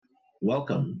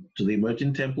Welcome to the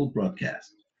Emerging Temple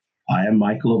broadcast. I am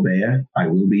Michael Obeya. I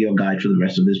will be your guide for the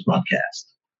rest of this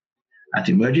broadcast. At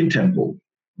Emerging Temple,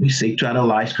 we seek to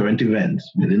analyze current events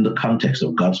within the context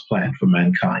of God's plan for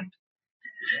mankind,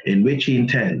 in which He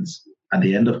intends, at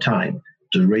the end of time,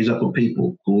 to raise up a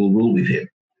people who will rule with Him.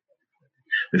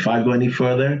 Before I go any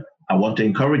further, I want to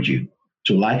encourage you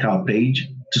to like our page,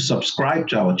 to subscribe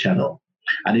to our channel.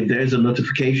 And if there is a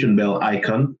notification bell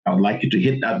icon, I would like you to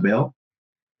hit that bell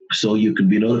so you can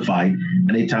be notified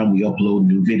anytime we upload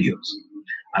new videos.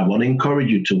 I want to encourage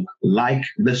you to like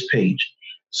this page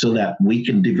so that we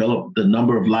can develop the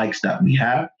number of likes that we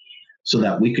have, so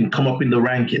that we can come up in the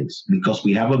rankings, because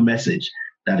we have a message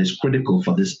that is critical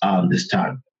for this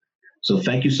time. So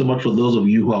thank you so much for those of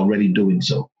you who are already doing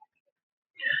so.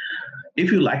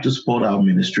 If you'd like to support our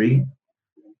ministry,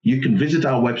 you can visit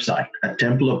our website at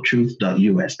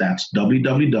templeoftruth.us. That's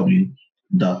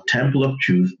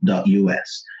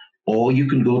www.templeoftruth.us. Or you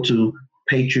can go to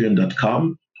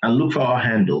patreon.com and look for our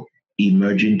handle,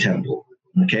 Emerging Temple.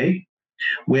 Okay?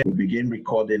 We'll begin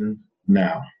recording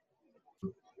now.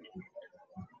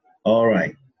 All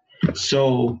right.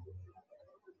 So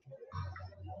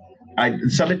I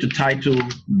decided to title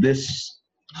this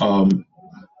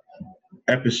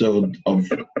episode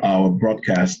of our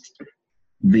broadcast,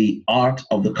 The Art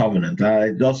of the Covenant.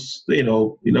 I just, you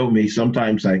know me,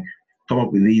 sometimes I come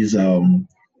up with these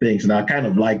things and I kind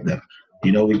of like them.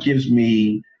 It gives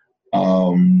me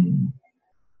some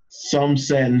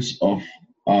sense of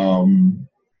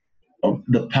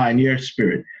the pioneer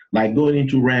spirit, like going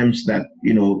into realms that,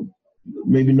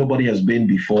 maybe nobody has been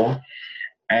before.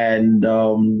 And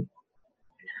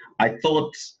I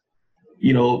thought,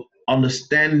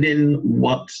 understanding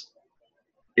what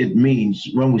it means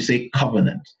when we say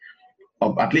covenant,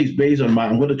 at least based on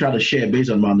I'm going to try to share based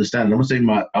on my understanding. I'm going to say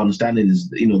my understanding is,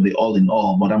 the all in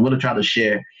all, but I'm going to try to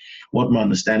share what my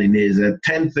understanding is.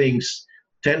 10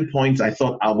 points I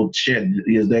thought I would share.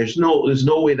 Because there's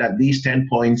no way that these 10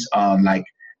 points are like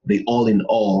the all in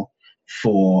all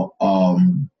for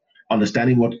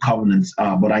understanding what covenants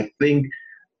are. But I think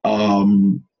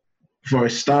for a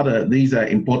starter, these are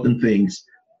important things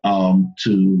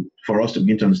for us to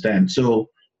begin to understand. So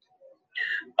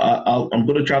I'm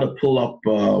going to try to pull up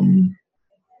a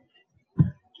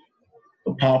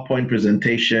PowerPoint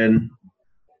presentation.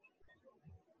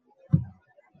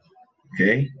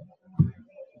 Okay.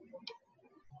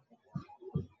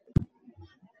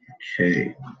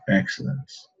 Okay, excellent.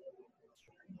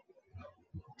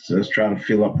 So let's try to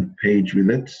fill up the page with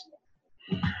it.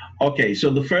 Okay, so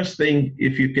the first thing,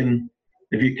 if you can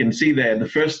see there, the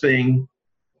first thing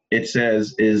it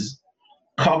says is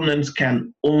covenants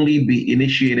can only be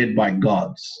initiated by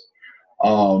gods,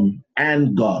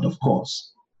 and God, of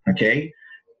course. Okay,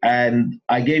 and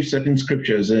I gave certain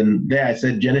scriptures, and there I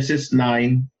said Genesis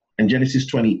 9 and Genesis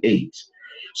 28.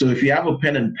 So if you have a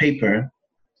pen and paper,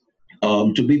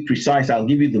 to be precise, I'll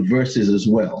give you the verses as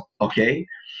well. Okay,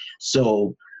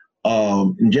 so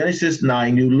in Genesis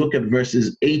 9, you look at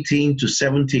verses 18 to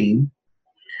 17,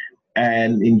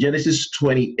 and in Genesis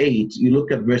 28, you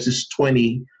look at verses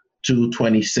 20 to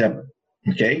 27.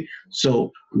 Okay,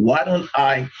 so why don't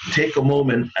I take a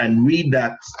moment and read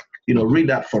that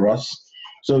for us,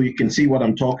 so you can see what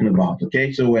I'm talking about.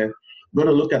 Okay, so we're going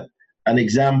to look at an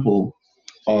example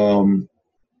of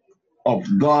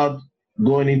God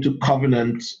going into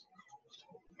covenant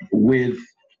with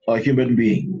a human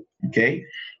being. Okay,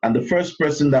 and the first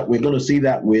person that we're going to see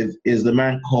that with is the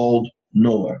man called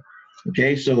Noah.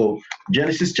 Okay, so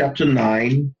Genesis chapter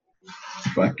 9,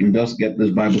 if I can just get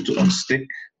this Bible to unstick,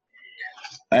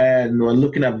 and we're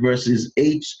looking at verses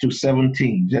 8 to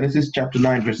 17. Genesis chapter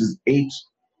 9, verses 8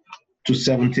 to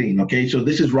 17. Okay, so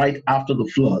this is right after the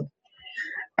flood.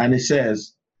 And it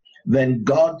says, "Then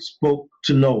God spoke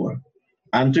to Noah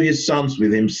and to his sons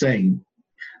with him, saying,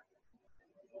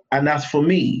 And as for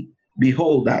me,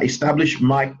 behold, I establish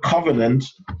my covenant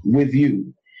with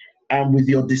you and with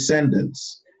your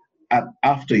descendants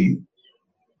after you,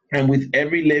 and with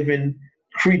every living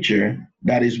creature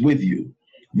that is with you,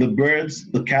 the birds,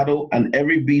 the cattle, and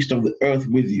every beast of the earth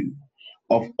with you,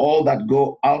 of all that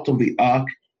go out of the ark,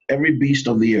 every beast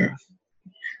of the earth.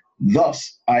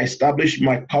 Thus I establish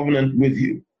my covenant with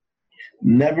you.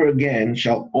 Never again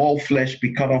shall all flesh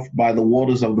be cut off by the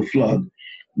waters of the flood,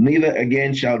 neither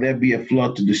again shall there be a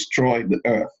flood to destroy the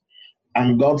earth.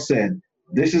 And God said,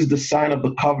 This is the sign of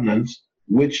the covenant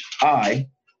which I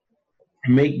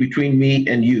make between me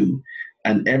and you,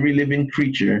 and every living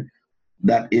creature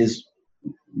that is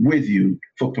with you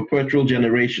for perpetual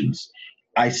generations.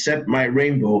 I set my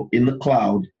rainbow in the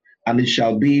cloud, and it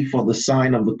shall be for the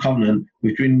sign of the covenant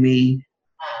between me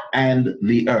and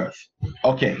the earth.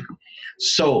 Okay,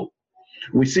 so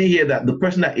we see here that the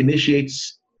person that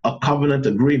initiates a covenant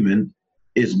agreement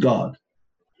is God.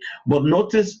 But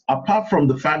notice, apart from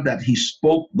the fact that he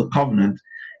spoke the covenant,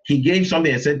 he gave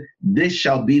something and said, this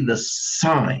shall be the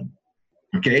sign.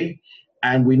 Okay,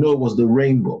 and we know it was the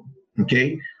rainbow.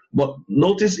 Okay, but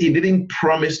notice he didn't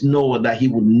promise Noah that he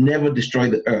would never destroy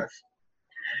the earth.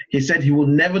 He said he will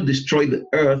never destroy the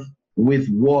earth with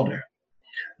water.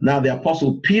 Now, the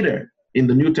Apostle Peter in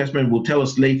the New Testament will tell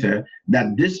us later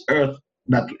that this earth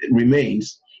that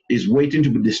remains is waiting to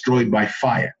be destroyed by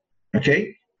fire.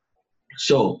 Okay,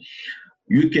 so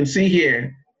you can see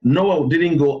here, Noah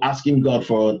didn't go asking God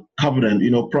for a covenant,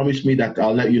 promise me that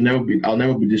I'll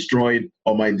never be destroyed,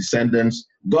 or my descendants.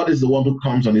 God is the one who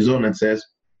comes on his own and says,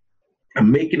 I'm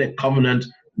making a covenant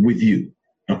with you.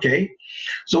 Okay,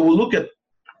 so we'll look at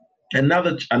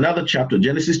another chapter,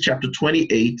 Genesis chapter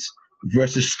 28,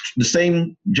 verses, the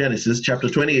same Genesis chapter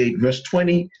 28, verse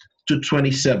 20 to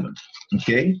 27.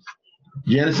 Okay,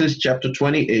 Genesis chapter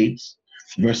 28,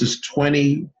 verses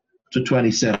 20 to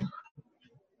 27.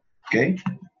 Okay,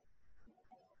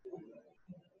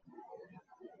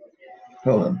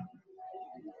 hold on.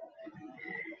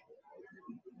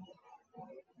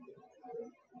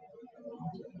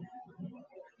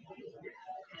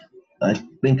 I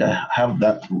think I have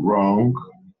that wrong.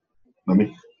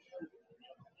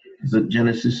 Is it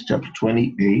Genesis chapter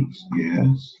 28?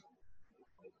 Yes.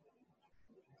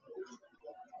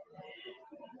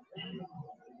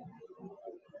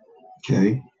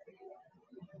 Okay.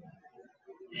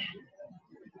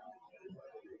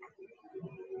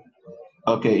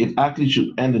 Okay, it actually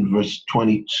should end in verse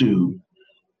 22.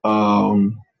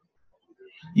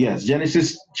 Yes,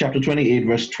 Genesis chapter 28,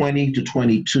 verse 20 to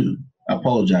 22. I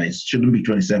apologize, shouldn't be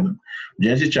 27.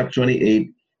 Genesis chapter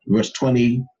 28, verse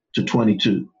 20 to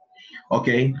 22.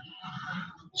 Okay,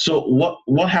 so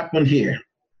what happened here?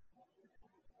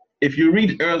 If you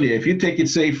read earlier, if you take it,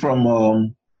 say,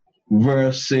 from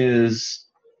verses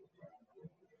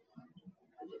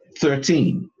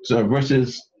 13, so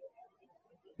verses,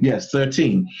 yes,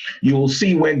 13, you will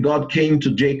see where God came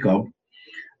to Jacob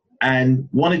and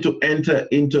wanted to enter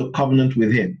into a covenant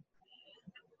with him.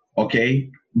 Okay,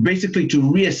 basically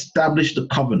to reestablish the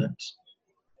covenant.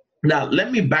 Now,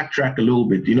 let me backtrack a little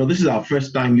bit. This is our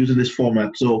first time using this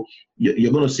format, so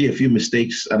you're going to see a few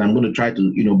mistakes, and I'm going to try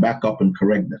to, back up and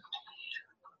correct them.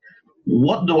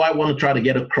 What do I want to try to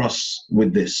get across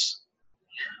with this?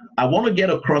 I want to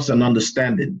get across an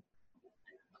understanding,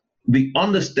 the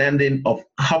understanding of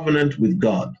covenant with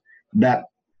God, that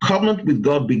covenant with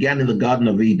God began in the Garden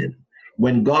of Eden,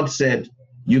 when God said,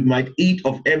 you might eat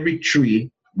of every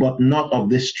tree, but not of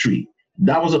this tree.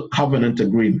 That was a covenant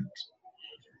agreement.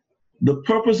 The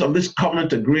purpose of this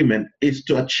covenant agreement is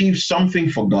to achieve something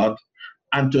for God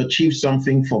and to achieve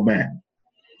something for man.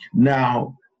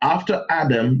 Now, after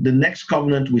Adam, the next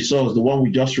covenant we saw is the one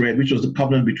we just read, which was the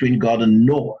covenant between God and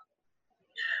Noah.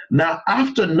 Now,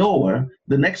 after Noah,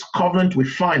 the next covenant we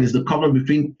find is the covenant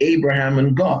between Abraham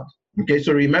and God. Okay,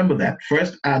 so remember that.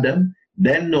 First Adam,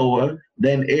 then Noah,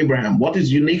 then Abraham. What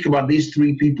is unique about these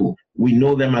three people? We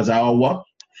know them as our what?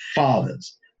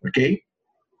 Fathers. Okay,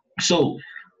 so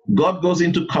God goes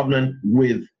into covenant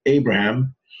with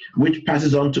Abraham, which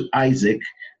passes on to Isaac.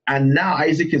 And now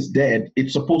Isaac is dead.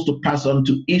 It's supposed to pass on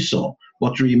to Esau.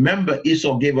 But remember,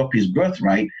 Esau gave up his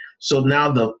birthright. So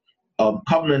now the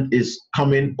covenant is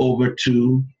coming over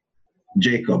to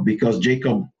Jacob, because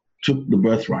Jacob took the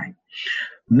birthright.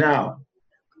 Now,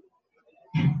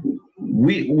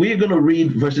 we're going to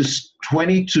read verses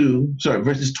 20 to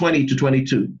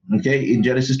 22, okay, in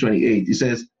Genesis 28. It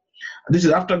says, this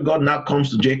is after God now comes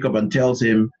to Jacob and tells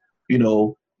him,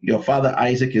 your father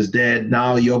Isaac is dead.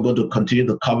 Now you're going to continue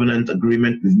the covenant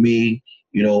agreement with me,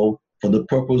 for the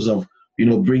purpose of,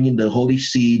 bringing the holy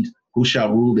seed who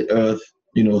shall rule the earth,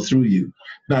 through you.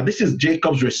 Now, this is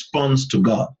Jacob's response to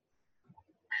God.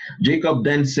 Jacob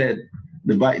then said,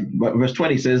 verse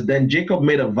 20 says, then Jacob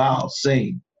made a vow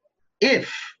saying,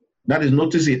 if, that is,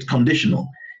 notice it's conditional,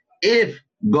 if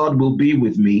God will be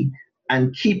with me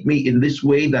and keep me in this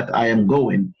way that I am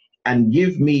going, and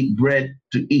give me bread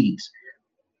to eat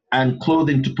and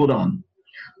clothing to put on,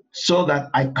 so that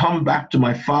I come back to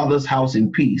my father's house in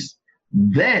peace,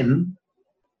 then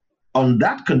on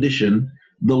that condition,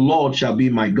 the Lord shall be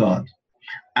my God.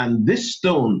 And this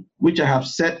stone, which I have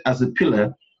set as a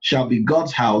pillar, shall be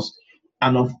God's house,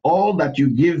 and of all that you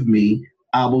give me,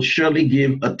 I will surely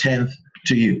give a tenth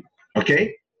to you.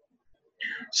 Okay?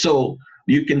 So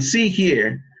you can see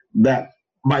here that,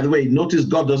 by the way, notice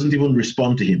God doesn't even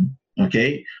respond to him.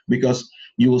 Okay? Because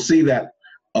you will see that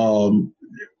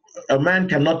a man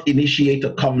cannot initiate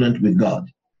a covenant with God.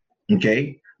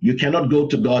 Okay? You cannot go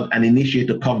to God and initiate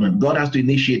a covenant. God has to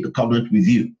initiate the covenant with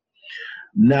you.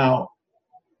 Now,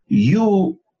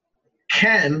 you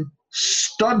can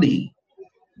study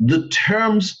the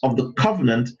terms of the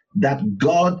covenant that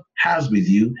God has with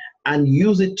you and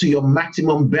use it to your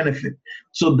maximum benefit.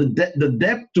 So the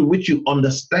depth to which you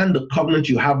understand the covenant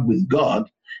you have with God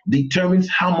determines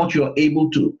how much you're able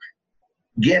to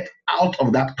get out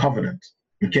of that covenant.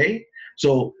 Okay?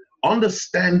 So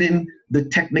understanding the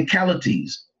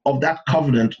technicalities of that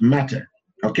covenant matter.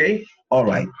 Okay? All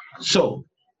right. So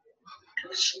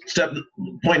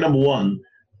point number one,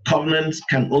 covenants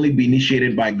can only be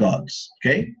initiated by gods.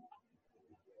 Okay?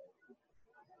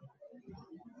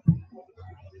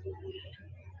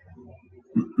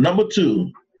 Number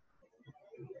two.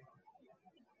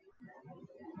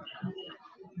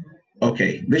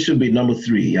 Okay, this should be number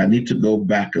three. I need to go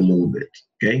back a little bit.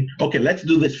 Okay? Okay, let's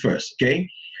do this first. Okay?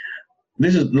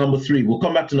 This is number three. We'll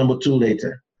come back to number two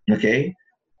later. Okay?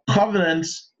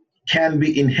 Covenants can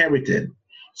be inherited.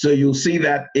 So you'll see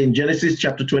that in Genesis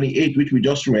chapter 28, which we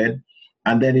just read,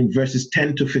 and then in verses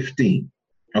 10 to 15.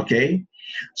 Okay?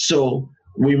 So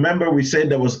remember we said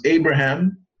there was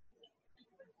Abraham.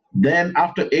 Then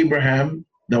after Abraham,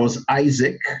 there was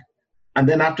Isaac. And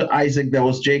then after Isaac, there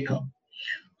was Jacob.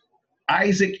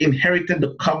 Isaac inherited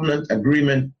the covenant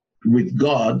agreement with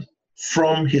God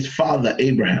from his father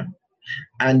Abraham.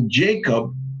 And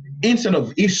Jacob, instead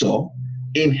of Esau,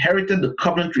 inherited the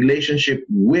covenant relationship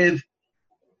with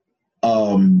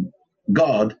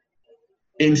God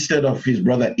instead of his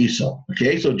brother Esau.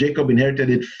 Okay, so Jacob inherited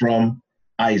it from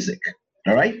Isaac.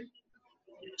 All right,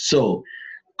 so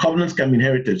covenants can be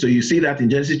inherited. So you see that in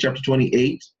Genesis chapter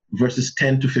 28, verses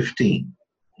 10 to 15.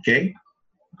 Okay.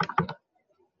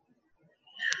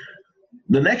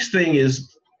 The next thing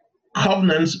is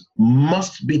covenants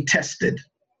must be tested.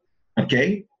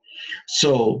 Okay.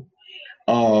 So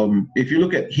if you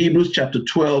look at Hebrews chapter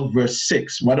 12, verse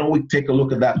 6, why don't we take a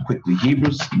look at that quickly?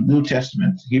 Hebrews, New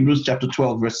Testament, Hebrews chapter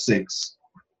 12, verse 6.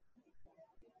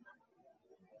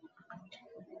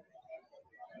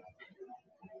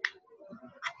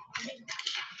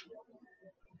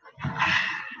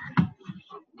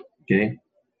 Okay.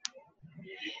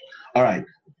 All right.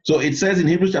 So it says in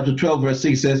Hebrews chapter 12, verse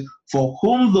 6, it says, "For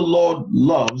whom the Lord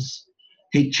loves,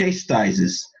 he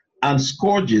chastises and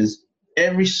scourges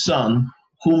every son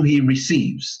whom he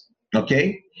receives."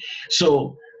 Okay?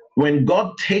 So when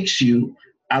God takes you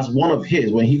as one of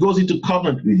his, when he goes into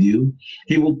covenant with you,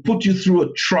 he will put you through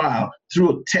a trial,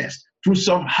 through a test, through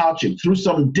some hardship, through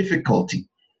some difficulty.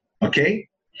 Okay?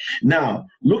 Now,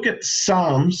 look at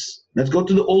Psalms. Let's go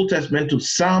to the Old Testament to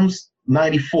Psalms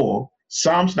 94.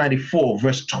 Psalms 94,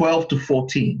 verse 12 to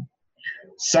 14.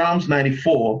 Psalms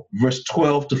 94, verse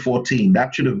 12 to 14.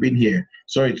 That should have been here.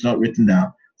 Sorry, it's not written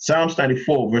down. Psalms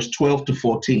 94, verse 12 to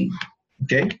 14.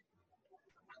 Okay?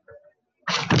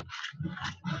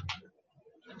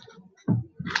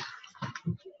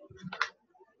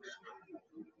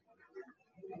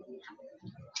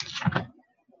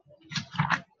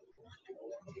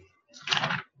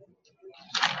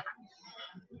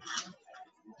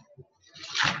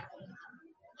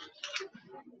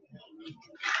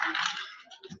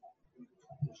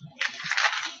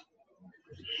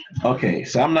 Okay,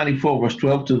 Psalm 94, verse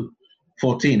 12 to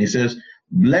 14. It says,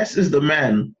 "Blessed is the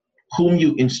man whom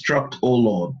you instruct, O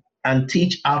Lord, and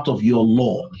teach out of your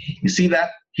law." You see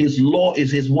that? His law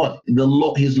is his what? The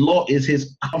law, his law is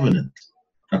his covenant.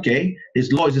 Okay?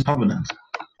 His law is his covenant.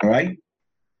 All right?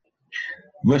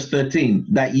 Verse 13,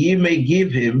 "That ye may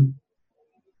give him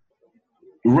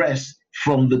rest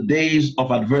from the days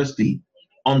of adversity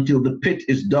until the pit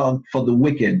is dug for the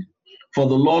wicked. For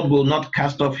the Lord will not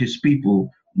cast off his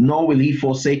people, nor will he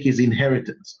forsake his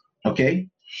inheritance." Okay?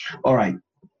 All right.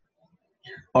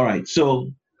 All right. So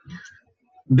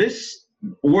this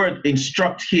word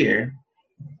instruct here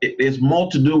is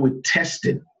more to do with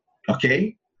testing.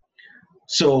 Okay?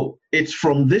 So it's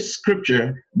from this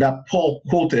scripture that Paul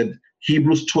quoted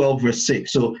Hebrews 12, verse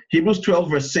 6. So Hebrews 12,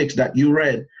 verse 6 that you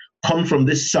read come from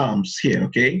this Psalms here,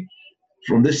 okay?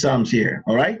 From this Psalms here,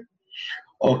 all right?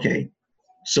 Okay,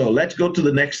 so let's go to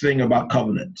the next thing about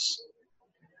covenants.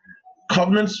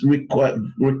 Covenants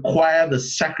require the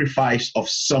sacrifice of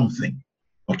something,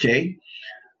 okay?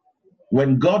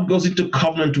 When God goes into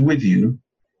covenant with you,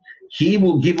 he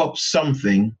will give up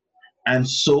something, and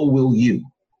so will you,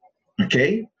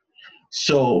 okay?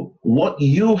 So what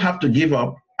you have to give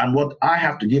up and what I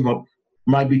have to give up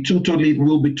will be two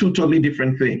totally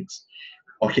different things,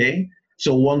 okay?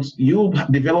 So once you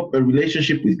develop a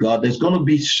relationship with God, there's going to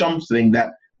be something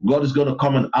that God is going to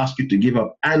come and ask you to give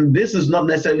up. And this is not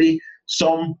necessarily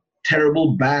some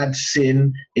terrible bad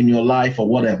sin in your life or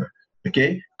whatever.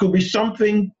 Okay, could be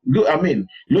something good. I mean,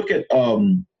 look at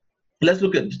let's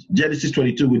look at Genesis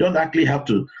 22. We don't actually have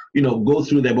to, go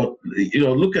through there, but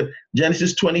look at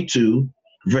Genesis 22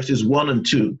 verses 1 and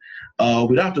 2.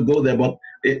 We don't have to go there, but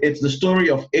it's the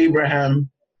story of Abraham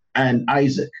and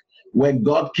Isaac. When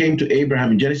God came to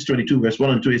Abraham in Genesis 22 verse 1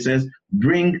 and 2, it says,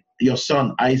 "Bring your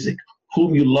son Isaac,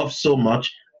 whom you love so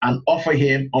much, and offer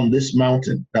him on this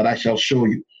mountain that I shall show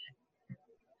you."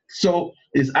 So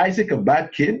is Isaac a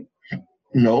bad kid?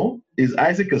 No. Is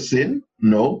Isaac a sin?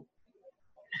 No.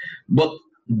 But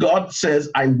God says,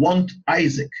 "I want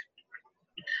Isaac."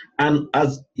 And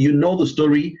as you know the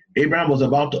story, Abraham was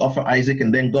about to offer Isaac,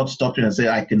 and then God stopped him and said,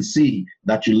 "I can see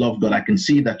that you love God. I can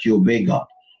see that you obey God."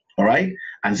 All right?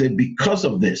 And said, "Because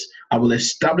of this, I will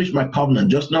establish my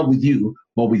covenant, just not with you,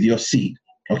 but with your seed."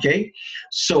 Okay?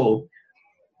 So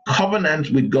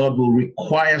covenant with God will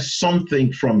require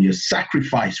something from you,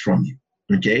 sacrifice from you.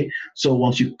 Okay, so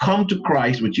once you come to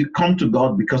Christ, once you come to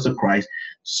God because of Christ,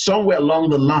 somewhere along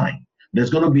the line, there's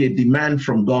going to be a demand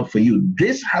from God for you.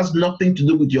 This has nothing to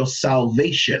do with your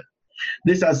salvation.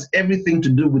 This has everything to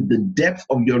do with the depth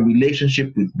of your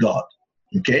relationship with God.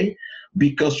 Okay,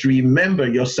 because remember,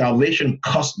 your salvation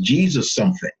cost Jesus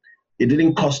something. It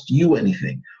didn't cost you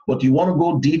anything. But you want to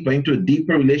go deeper into a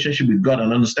deeper relationship with God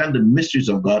and understand the mysteries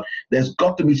of God, there's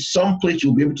got to be some place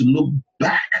you'll be able to look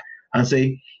back and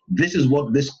say, "This is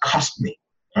what this cost me."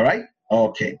 All right?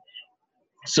 Okay.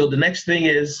 So the next thing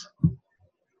is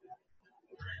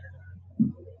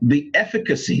the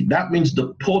efficacy. That means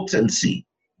the potency,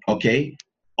 okay,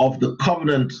 of the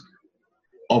covenant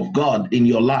of God in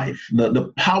your life,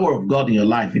 the power of God in your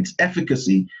life, its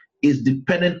efficacy is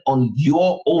dependent on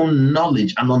your own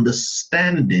knowledge and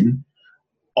understanding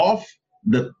of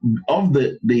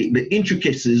the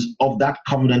intricacies of that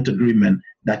covenant agreement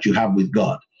that you have with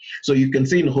God. So you can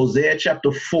see in Hosea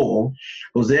chapter 4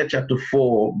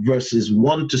 verses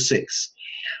 1 to 6,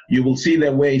 you will see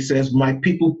that where he says, "My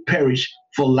people perish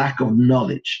for lack of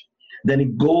knowledge." Then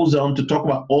it goes on to talk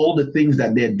about all the things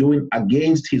that they're doing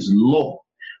against his law,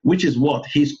 which is what?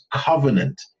 His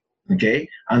covenant. Okay,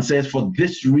 and says, "For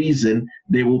this reason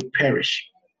they will perish."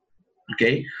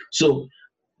 Okay, so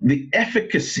the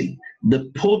efficacy, the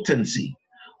potency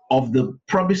of the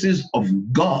promises of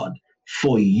God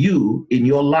for you in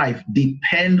your life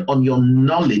depend on your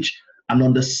knowledge and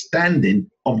understanding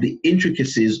of the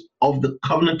intricacies of the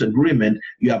covenant agreement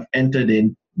you have entered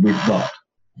in with God.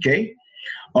 Okay,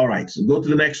 all right, so go to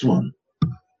the next one.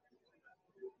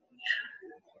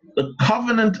 The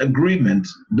covenant agreement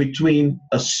between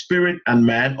a spirit and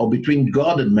man, or between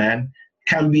God and man,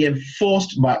 can be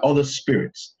enforced by other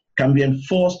spirits, can be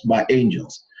enforced by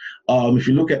angels. If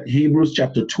you look at Hebrews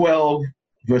chapter 12,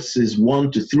 verses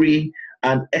 1 to 3,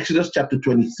 and Exodus chapter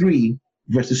 23,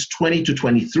 verses 20 to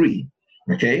 23,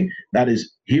 okay? That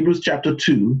is Hebrews chapter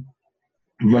 2,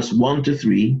 verse 1 to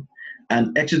 3,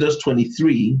 and Exodus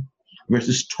 23,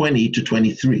 verses 20 to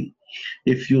 23.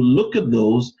 If you look at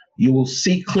those, you will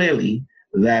see clearly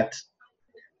that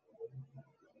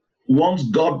once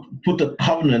God put a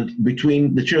covenant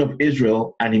between the children of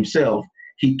Israel and himself,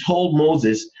 he told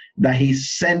Moses that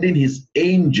he's sending his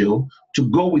angel to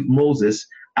go with Moses,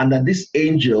 and that this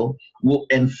angel will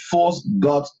enforce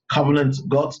God's covenant,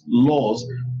 God's laws,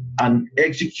 and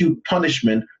execute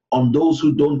punishment on those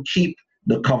who don't keep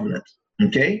the covenant.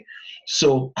 Okay?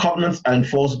 So covenants are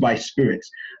enforced by spirits.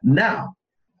 Now,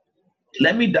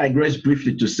 let me digress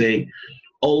briefly to say,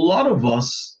 a lot of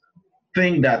us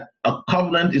think that a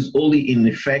covenant is only in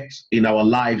effect in our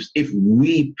lives if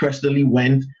we personally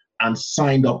went and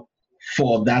signed up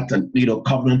for that,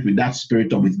 covenant with that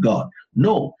spirit or with God.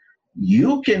 No,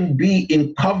 you can be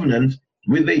in covenant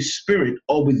with a spirit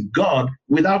or with God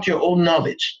without your own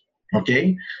knowledge.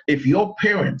 Okay? If your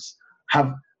parents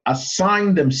have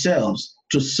assigned themselves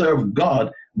to serve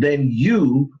God, then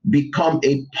you become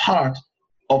a part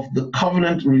of the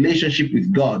covenant relationship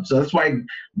with God. So that's why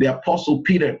the Apostle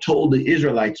Peter told the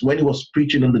Israelites when he was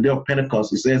preaching on the day of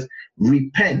Pentecost, he says,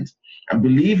 "Repent and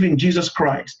believe in Jesus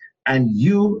Christ, and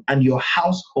you and your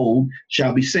household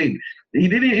shall be saved." He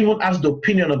didn't even ask the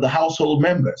opinion of the household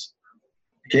members.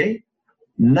 Okay?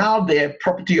 Now they're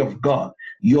property of God.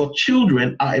 Your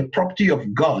children are a property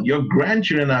of God. Your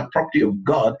grandchildren are a property of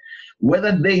God,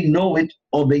 whether they know it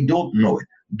or they don't know it.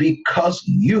 Because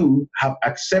you have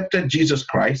accepted Jesus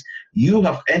Christ, you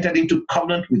have entered into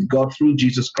covenant with God through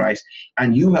Jesus Christ,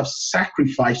 and you have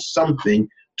sacrificed something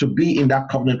to be in that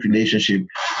covenant relationship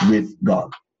with God.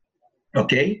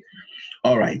 Okay?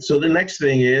 All right. So the next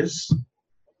thing is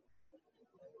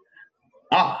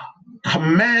Ah,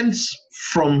 commands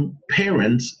from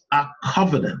parents are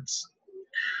covenants.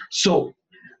 So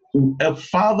a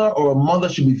father or a mother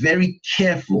should be very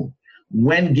careful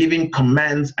when giving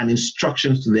commands and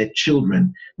instructions to their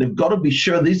children. They've got to be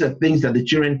sure these are things that the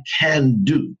children can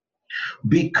do,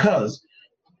 because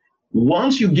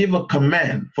once you give a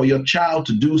command for your child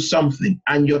to do something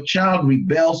and your child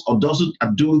rebels or doesn't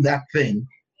do that thing,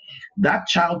 that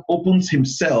child opens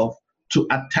himself to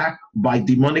attack by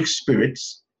demonic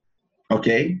spirits,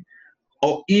 okay,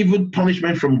 or even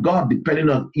punishment from God, depending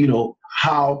on,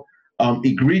 how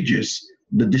egregious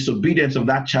the disobedience of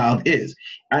that child is.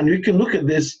 And we can look at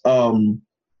this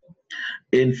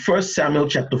in 1 Samuel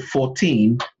chapter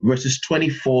 14, verses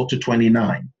 24 to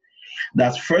 29.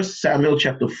 That's 1 Samuel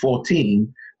chapter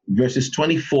 14, verses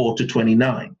 24 to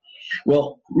 29.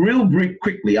 Well, real brief,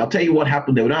 quickly, I'll tell you what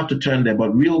happened there. We don't have to turn there,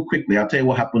 but real quickly, I'll tell you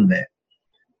what happened there.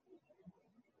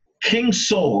 King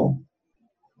Saul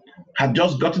had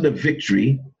just gotten a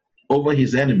victory over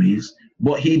his enemies,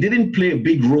 but he didn't play a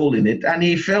big role in it, and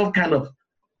he felt kind of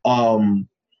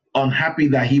unhappy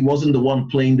that he wasn't the one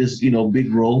playing this,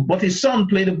 big role. But his son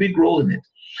played a big role in it.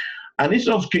 And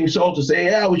instead of King Saul to say,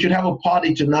 yeah, we should have a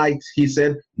party tonight, he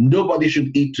said, nobody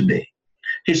should eat today.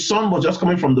 His son was just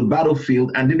coming from the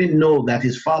battlefield and didn't know that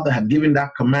his father had given that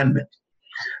commandment.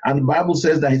 And the Bible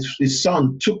says that his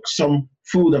son took some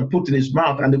food and put in his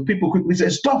mouth, and the people quickly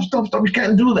said, stop, you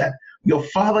can't do that. Your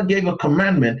father gave a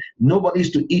commandment,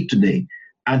 nobody's to eat today.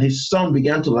 And his son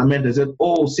began to lament and said,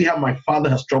 oh, see how my father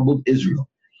has troubled Israel.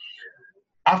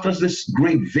 After this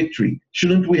great victory,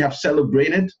 shouldn't we have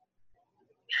celebrated?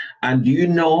 And do you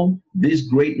know, this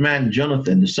great man,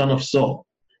 Jonathan, the son of Saul,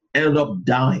 ended up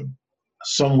dying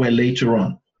somewhere later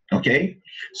on, okay?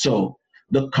 So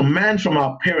the command from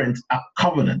our parents are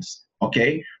covenants,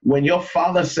 okay? When your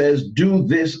father says, do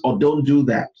this or don't do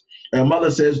that, your mother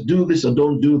says, do this or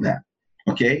don't do that,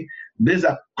 okay? These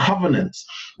are covenants.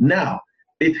 Now,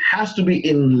 it has to be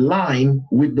in line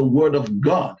with the word of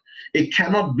God. It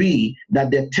cannot be that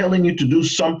they're telling you to do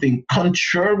something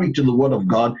contrary to the word of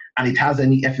God and it has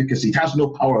any efficacy. It has no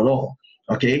power at all,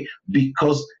 okay?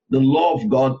 Because the law of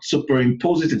God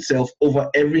superimposes itself over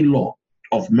every law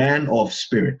of man or of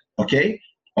spirit, okay?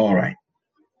 All right.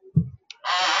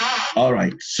 All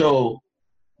right. So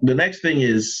the next thing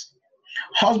is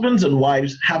husbands and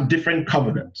wives have different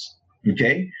covenants,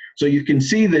 okay? So you can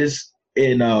see this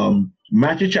in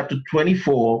Matthew chapter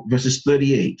 24, verses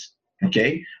 38,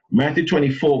 okay? Matthew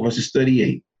 24, verses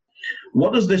 38.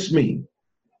 What does this mean?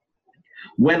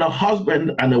 When a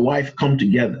husband and a wife come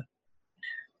together,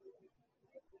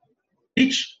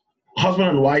 each husband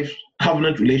and wife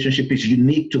covenant relationship is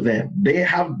unique to them. They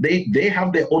have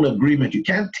their own agreement. You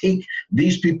can't take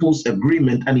these people's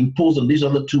agreement and impose on these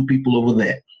other two people over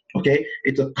there, okay?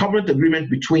 It's a covenant agreement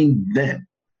between them,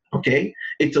 okay?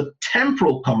 It's a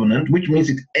temporal covenant, which means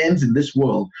it ends in this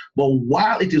world. But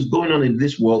while it is going on in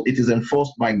this world, it is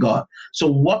enforced by God.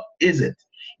 So what is it?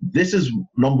 This is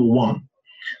number one.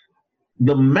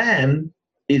 The man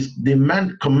is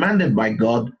commanded by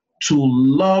God to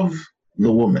love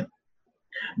the woman.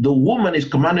 The woman is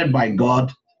commanded by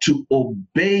God to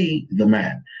obey the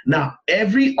man. Now,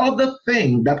 every other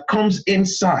thing that comes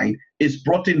inside is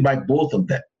brought in by both of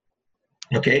them,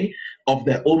 okay? Of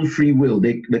their own free will.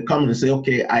 They come and say,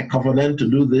 okay, I covenant to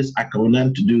do this, I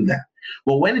covenant to do that.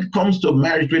 But when it comes to a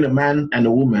marriage between a man and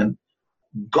a woman,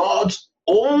 God's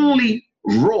only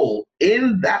role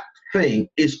in that thing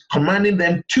is commanding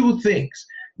them two things: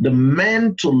 the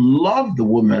man to love the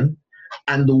woman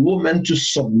and the woman to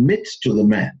submit to the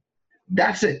man.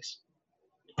 That's it.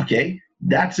 Okay?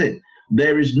 That's it.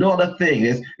 There is no other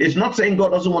thing. It's not saying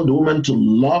God doesn't want the woman to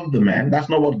love the man. That's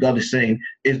not what God is saying.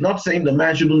 It's not saying the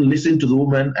man shouldn't listen to the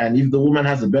woman, and if the woman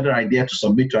has a better idea, to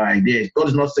submit to her idea. God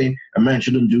is not saying a man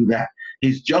shouldn't do that.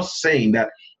 He's just saying that,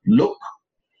 look,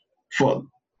 for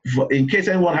in case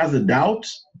anyone has a doubt,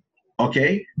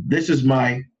 okay, this is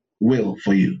my will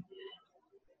for you.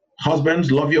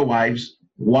 Husbands, love your wives.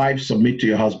 Wives, submit to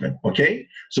your husband, okay?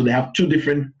 So they have two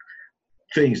different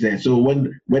things there. So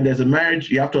when there's a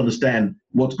marriage, you have to understand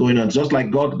what's going on. Just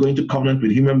like God going to covenant with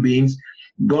human beings,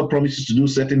 God promises to do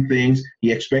certain things.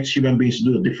 He expects human beings to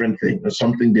do a different thing or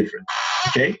something different,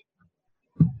 okay?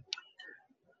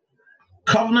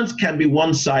 Covenants can be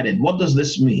one-sided. What does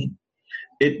this mean?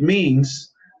 It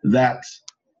means that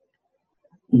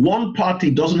one party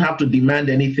doesn't have to demand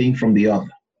anything from the other,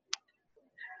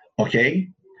 okay?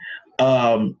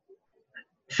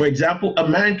 For example, a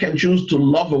man can choose to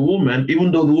love a woman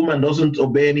even though the woman doesn't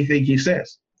obey anything he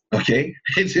says, okay?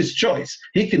 It's his choice.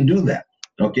 He can do that,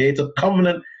 okay? It's a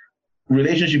covenant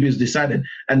relationship is decided.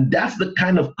 And that's the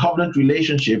kind of covenant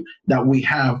relationship that we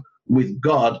have with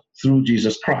God through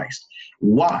Jesus Christ.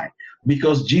 Why?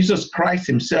 Because Jesus Christ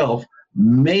himself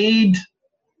paid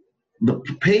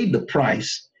the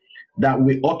price that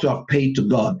we ought to have paid to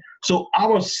God. So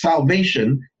our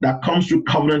salvation that comes through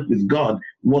covenant with God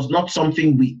was not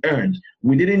something we earned.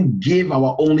 We didn't give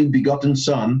our only begotten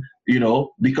son,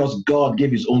 because God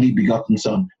gave his only begotten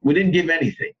son. We didn't give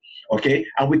anything. Okay.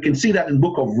 And we can see that in the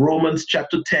book of Romans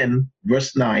chapter 10,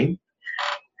 verse 9,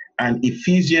 and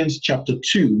Ephesians chapter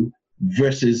 2,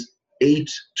 verses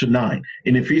 8 to 9.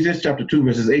 In Ephesians chapter 2,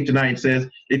 verses 8 to 9, it says,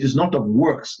 "It is not of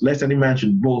works, lest any man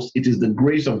should boast. It is the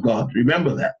grace of God."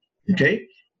 Remember that. Okay.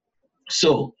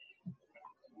 So,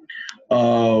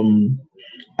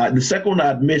 the second one I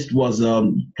had missed was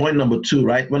point number 2,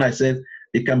 right? When I said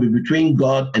it can be between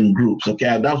God and groups.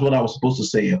 Okay, that's what I was supposed to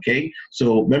say. Okay,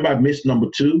 so remember I missed number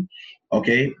 2.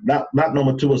 Okay, that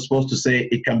number 2 was supposed to say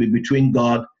it can be between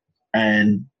God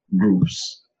and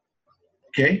groups.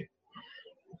 Okay,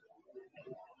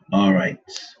 all right.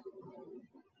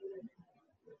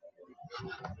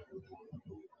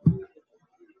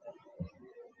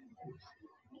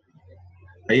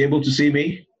 Are you able to see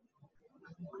me?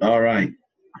 All right.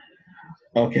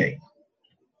 Okay.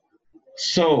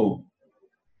 So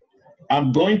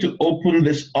I'm going to open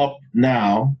this up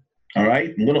now. All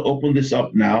right. I'm going to open this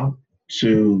up now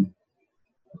to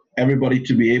everybody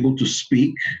to be able to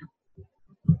speak.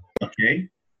 Okay.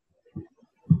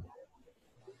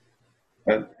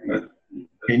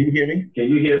 Can you hear me? Can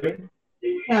you hear me?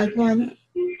 I can.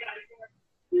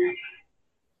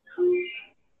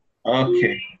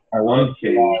 Okay. I wonder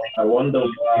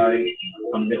why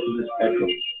I'm getting this echo.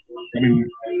 Let me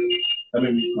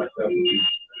mute myself. Can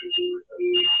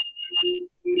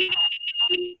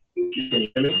you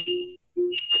hear me?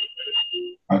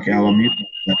 Okay, I'll mute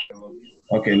myself.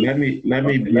 Okay, let me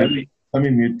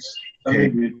mute.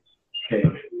 Okay.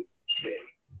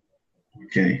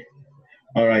 Okay.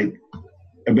 All right.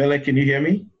 Bella, can you hear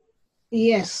me?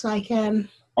 Yes, I can.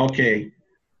 Okay.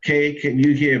 Kay, can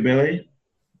you hear Billy?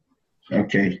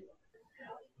 Okay.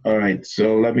 All right.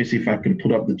 So let me see if I can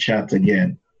put up the chat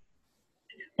again.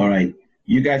 All right.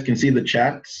 You guys can see the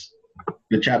chats,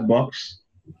 the chat box?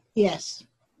 Yes.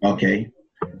 Okay.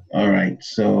 All right.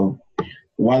 So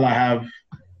while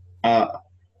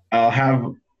I'll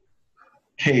have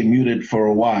Kay muted for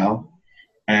a while,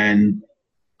 and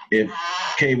if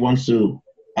Kay wants to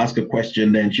ask a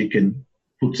question, then she can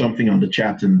put something on the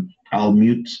chat, and I'll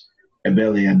mute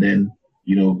Ebele and then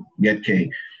get Kay.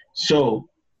 So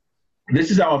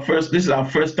this is our first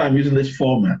time using this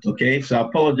format. Okay, so I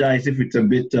apologize if it's a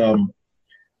bit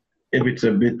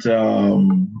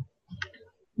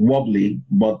wobbly,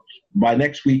 but by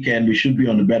next weekend we should be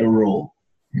on a better roll.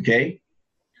 Okay.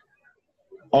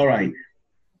 All right.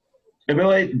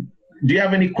 Ebele, do you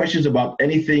have any questions about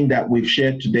anything that we've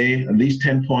shared today? At least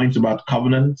 10 points about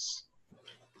covenants?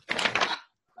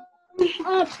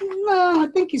 No, I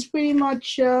think it's pretty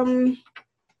much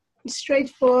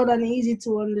straightforward and easy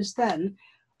to understand.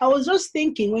 I was just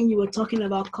thinking when you were talking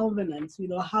about covenants,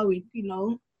 how it,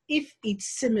 if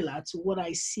it's similar to what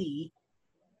I see,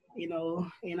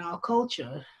 in our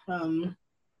culture,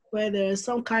 where there's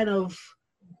some kind of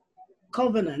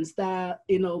covenants that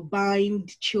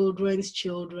bind children's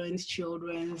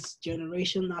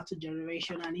generation after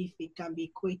generation, and if it can be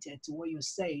equated to what you're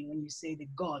saying when you say the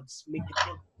gods make the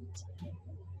covenant.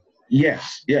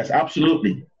 Yes,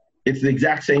 absolutely. It's the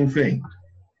exact same thing.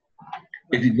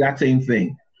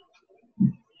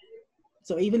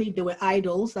 So even if there were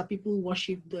idols that people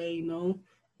worshipped,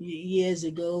 years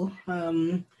ago,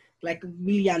 like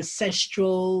really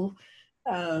ancestral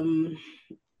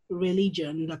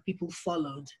religion that people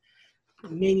followed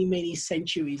many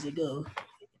centuries ago.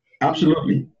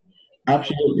 Absolutely.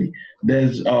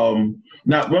 There's now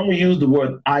when we use the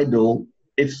word idol,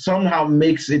 it somehow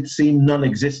makes it seem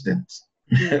non-existent.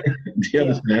 Do you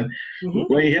understand?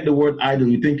 Mm-hmm. When you hear the word idol,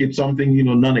 you think it's something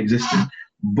non-existent.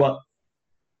 But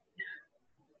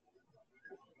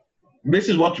this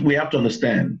is what we have to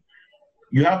understand.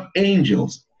 You have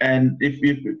angels, and if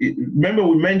remember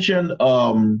we mentioned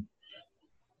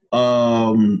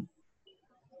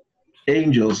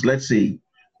angels. Let's see.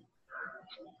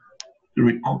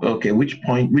 Okay, which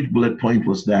bullet point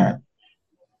was that?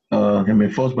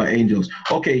 Enforced by angels.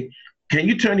 Okay, can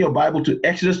you turn your Bible to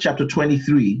Exodus chapter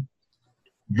 23,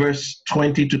 verse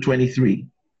 20 to 23?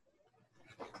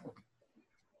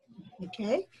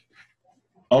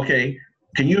 Okay,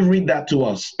 can you read that to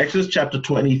us? Exodus chapter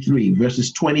 23,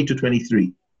 verses 20 to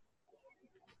 23.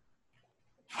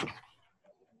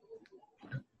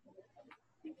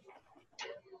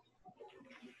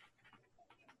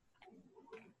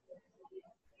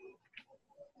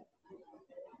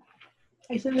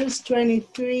 Exodus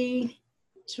 23,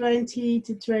 20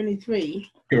 to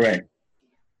 23. Correct.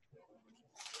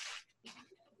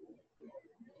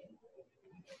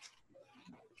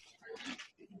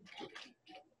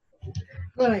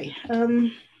 All right.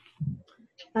 And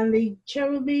the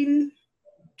cherubim.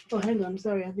 Oh, hang on.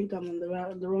 Sorry, I think I'm on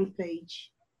the wrong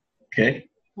page. Okay.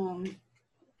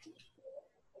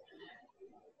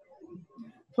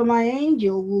 For my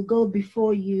angel will go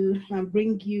before you and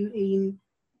bring you in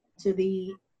to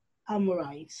the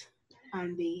Amorites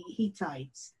and the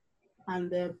Hittites and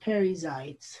the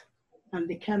Perizzites and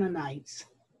the Canaanites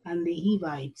and the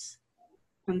Hivites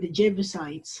and the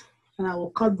Jebusites, and I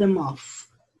will cut them off.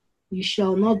 You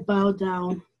shall not bow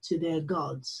down to their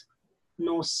gods,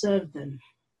 nor serve them,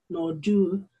 nor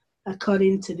do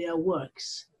according to their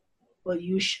works, but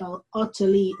you shall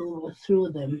utterly overthrow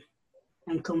them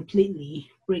and completely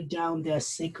break down their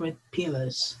sacred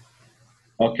pillars.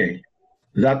 Okay.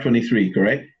 Is that 23,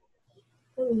 correct?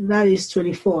 That is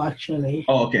 24, actually.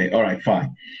 Oh, okay. All right,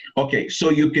 fine. Okay, so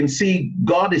you can see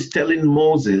God is telling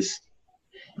Moses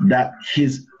that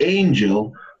his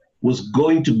angel was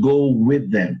going to go with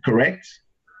them, correct?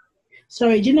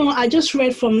 Sorry, I just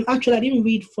read from, actually, I didn't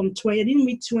read from 20. I didn't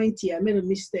read 20. I made a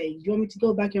mistake. Do you want me to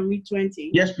go back and read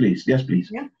 20? Yes, please. Yes, please.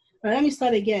 Yeah. All right, let me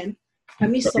start again. I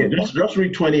missed Okay, something. just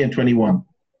read 20 and 21.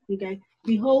 Okay.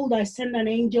 Behold, I send an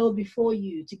angel before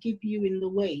you to keep you in the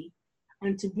way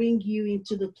and to bring you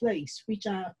into the place which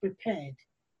I have prepared.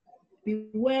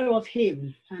 Beware of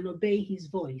him and obey his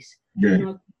voice. Good. Do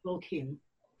not provoke him,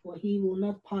 for he will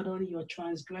not pardon your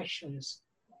transgressions,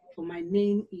 for my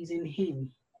name is in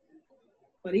him.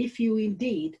 But if you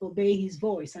indeed obey his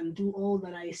voice and do all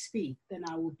that I speak, then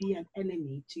I will be an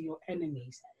enemy to your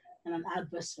enemies and an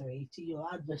adversary to your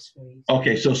adversaries.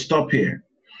 Okay, so stop here.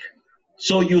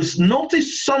 So you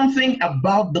notice something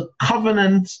about the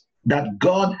covenant that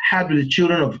God had with the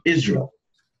children of Israel.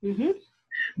 Mm-hmm.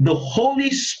 The Holy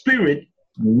Spirit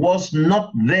was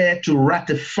not there to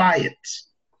ratify it.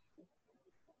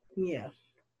 Yeah.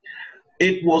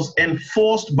 It was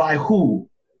enforced by who?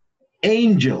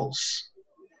 Angels.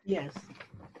 Yes.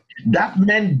 That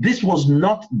meant this was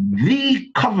not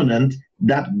the covenant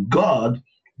that God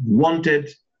wanted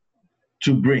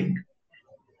to bring.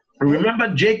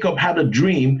 Remember, Jacob had a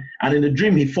dream, and in the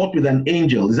dream he fought with an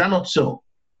angel. Is that not so?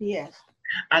 Yes.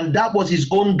 And that was his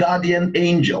own guardian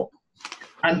angel.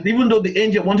 And even though the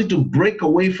angel wanted to break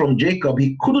away from Jacob,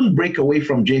 he couldn't break away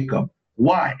from Jacob.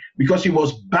 Why? Because he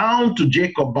was bound to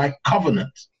Jacob by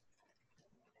covenant.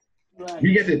 Right.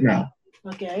 You get it now?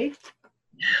 Okay.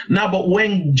 Now, but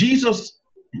when Jesus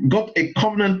got a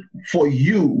covenant for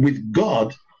you with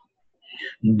God,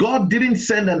 God didn't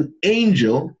send an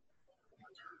angel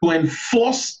to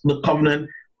enforce the covenant,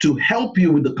 to help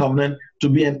you with the covenant, to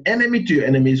be an enemy to your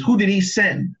enemies. Who did he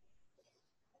send?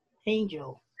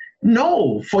 Angel.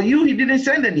 No, for you, he didn't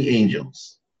send any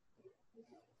angels.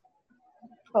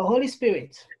 Oh, Holy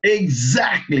Spirit.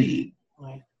 Exactly.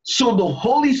 Right. So the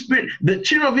Holy Spirit, the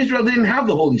children of Israel didn't have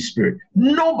the Holy Spirit.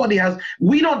 Nobody has.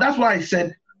 We don't. That's why I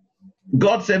said,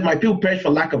 God said, my people perish for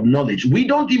lack of knowledge. We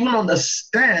don't even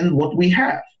understand what we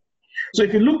have. So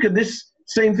if you look at this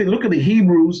same thing, look at the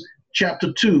Hebrews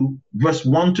chapter 2, verse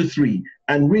 1 to 3,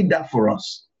 and read that for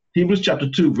us. Hebrews chapter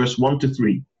 2, verse 1 to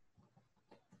 3.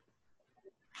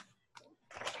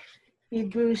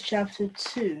 Hebrews chapter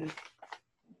 2.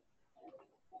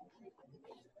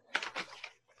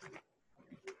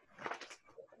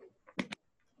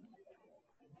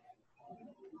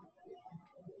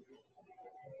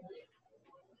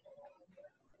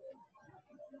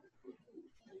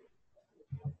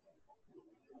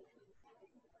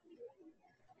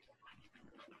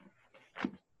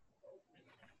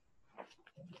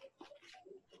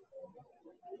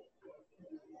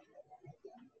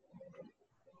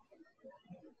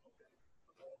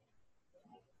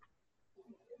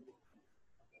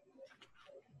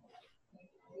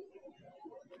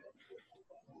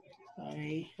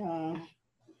 Sorry.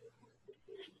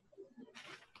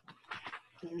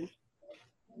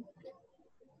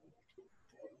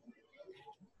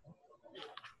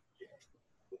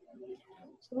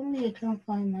 Suddenly I can't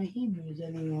find my Hebrews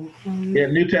anymore. Yeah,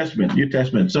 New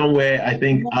Testament, somewhere, I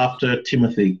think, after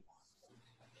Timothy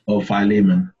or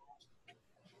Philemon.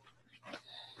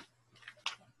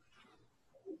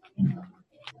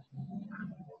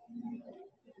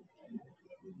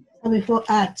 Before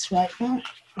Acts, right?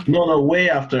 No, way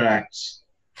after Acts,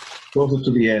 closer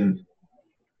to the end,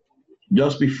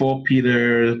 just before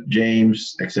Peter,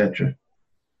 James, etc.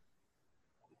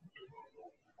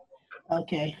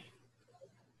 Okay.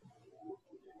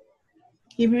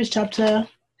 Hebrews chapter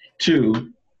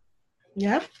 2,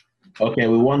 yeah. Okay,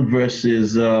 we want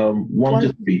verses 1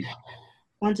 to 3.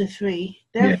 1 to 3.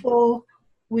 Yeah. Therefore,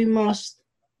 we must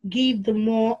give the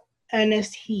more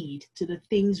earnest heed to the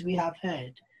things we have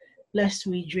heard, lest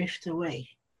we drift away.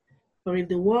 For if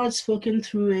the word spoken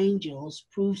through angels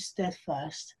proves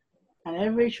steadfast, and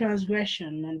every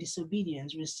transgression and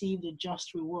disobedience received a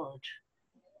just reward,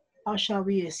 how shall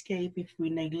we escape if we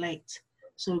neglect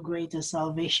so great a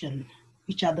salvation,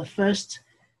 which at the first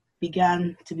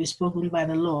began to be spoken by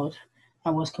the Lord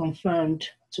and was confirmed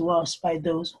to us by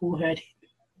those who heard him?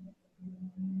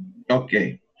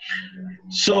 Okay.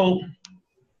 So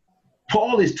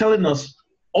Paul is telling us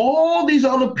all these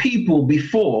other people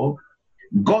before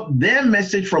got their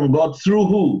message from God through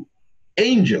who?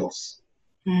 Angels.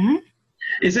 Mm-hmm.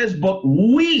 It says, but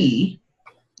we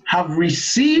have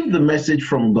received the message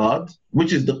from God,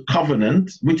 which is the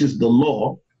covenant, which is the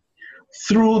law,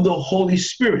 through the Holy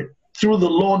Spirit, through the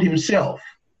Lord himself,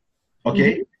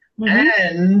 okay? Mm-hmm.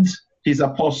 And his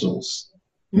apostles,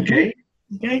 okay?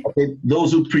 Okay. Okay,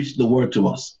 those who preach the word to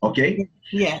us, okay?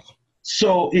 Yeah.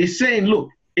 So he's saying, look,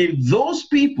 if those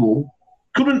people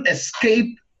couldn't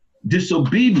escape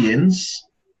disobedience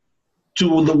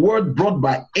to the word brought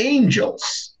by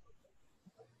angels,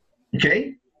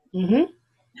 okay? Mm-hmm.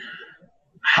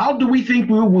 How do we think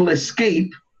we will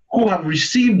escape who have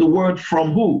received the word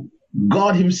from who?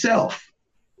 God himself.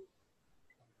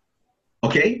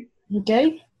 Okay?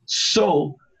 Okay.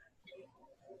 So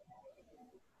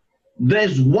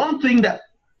there's one thing that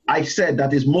I said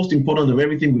that is most important of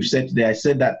everything we've said today. I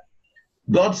said that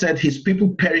God said his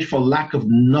people perish for lack of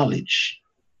knowledge.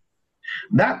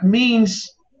 That means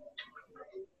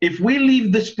if we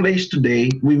leave this place today,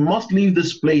 we must leave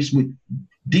this place with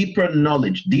deeper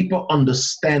knowledge, deeper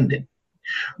understanding.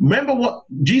 Remember what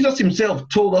Jesus himself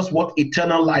told us what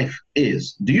eternal life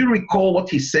is. Do you recall what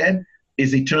he said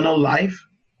is eternal life?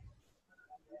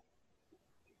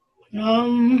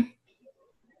 No.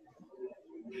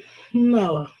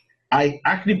 I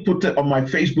actually put it on my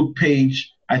Facebook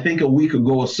page, I think a week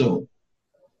ago or so.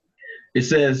 It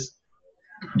says,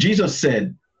 Jesus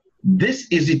said, this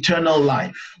is eternal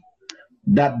life,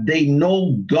 that they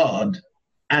know God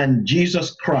and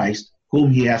Jesus Christ,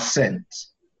 whom he has sent.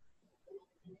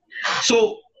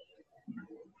 So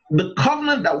the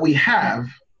covenant that we have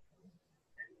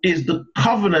is the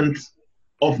covenant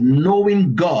of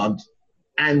knowing God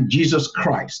and Jesus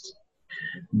Christ.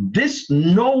 This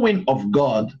knowing of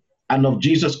God and of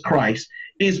Jesus Christ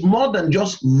is more than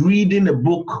just reading a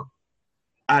book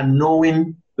and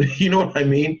knowing, you know what I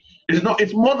mean?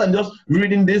 It's more than just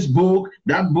reading this book,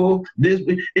 that book, this.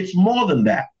 It's more than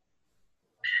that.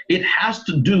 It has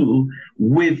to do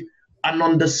with an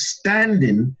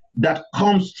understanding that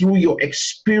comes through your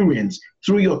experience,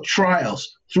 through your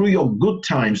trials, through your good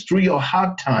times, through your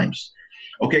hard times,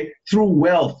 okay? Through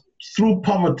wealth, through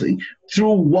poverty,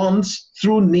 through wants,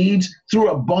 through needs, through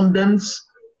abundance,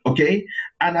 okay?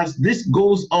 And as this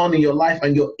goes on in your life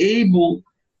and you're able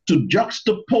to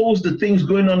juxtapose the things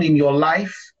going on in your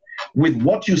life with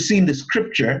what you see in the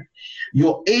scripture,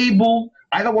 you're able,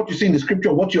 either what you see in the scripture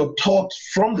or what you're taught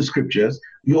from the scriptures,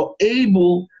 you're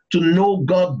able to know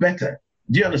God better.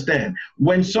 Do you understand?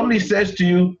 When somebody says to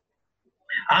you,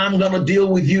 I'm going to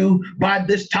deal with you by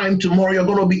this time tomorrow, you're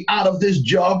going to be out of this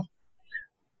job.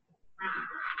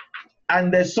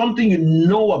 And there's something you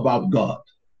know about God.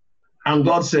 And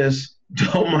God says,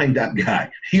 don't mind that guy.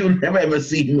 You'll never ever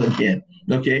see him again.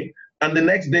 Okay? And the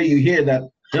next day you hear that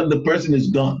the person is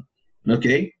gone.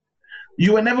 Okay?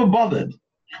 You were never bothered.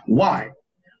 Why?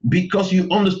 Because you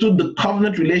understood the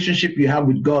covenant relationship you have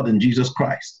with God and Jesus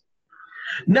Christ.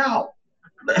 Now,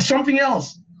 something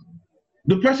else.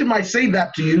 The person might say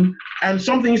that to you, and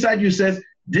something inside you says,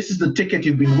 this is the ticket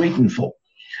you've been waiting for.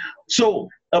 So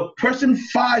a person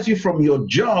fires you from your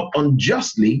job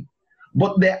unjustly,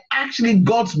 but they're actually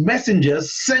God's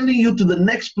messengers sending you to the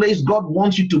next place God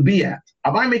wants you to be at.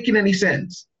 Am I making any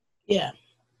sense? Yeah.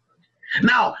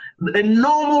 Now, a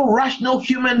normal, rational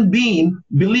human being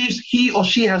believes he or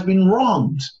she has been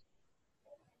wronged.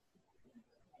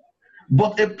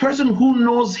 But a person who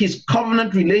knows his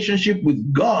covenant relationship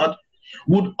with God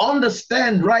would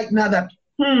understand right now that,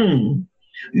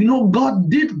 God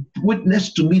did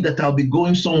witness to me that I'll be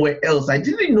going somewhere else. I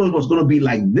didn't know it was going to be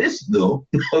like this, though.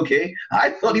 Okay?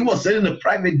 I thought he was sending a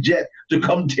private jet to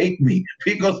come take me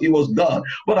because he was God.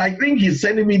 But I think he's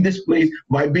sending me this place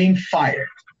by being fired.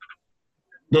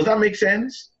 Does that make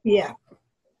sense? Yeah.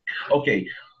 Okay.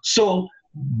 So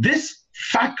this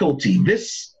faculty,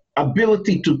 this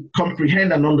ability to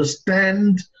comprehend and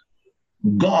understand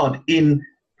God in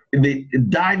the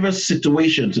diverse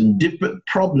situations and different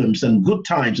problems and good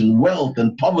times and wealth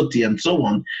and poverty and so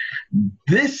on.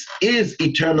 This is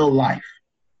eternal life.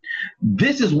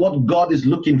 This is what God is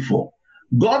looking for.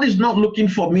 God is not looking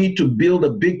for me to build a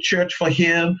big church for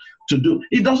him to do.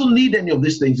 He doesn't need any of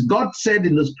these things. God said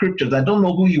in the scriptures, I don't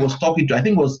know who he was talking to. I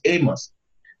think it was Amos.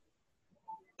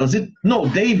 Was it? No,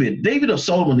 David. David of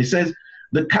Solomon. He says,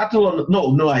 the cattle on,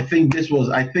 no, I think this was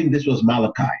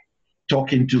Malachi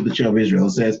talking to the children of Israel.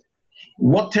 It says,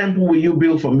 what temple will you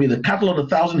build for me? The cattle on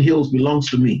 1,000 hills belongs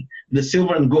to me. The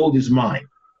silver and gold is mine.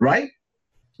 Right?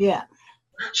 Yeah.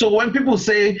 So when people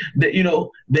say that,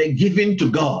 they're giving to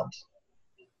God,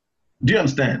 do you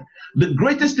understand? The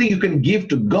greatest thing you can give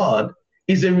to God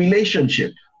is a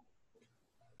relationship.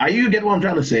 Are you get what I'm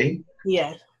trying to say?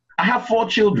 Yes. I have 4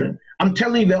 children. I'm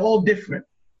telling you, they're all different.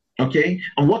 Okay?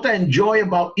 And what I enjoy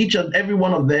about each and every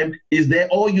one of them is they're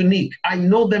all unique. I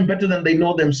know them better than they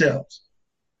know themselves.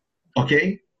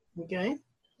 Okay? Okay.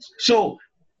 So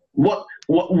what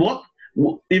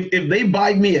if they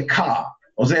buy me a car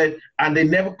and they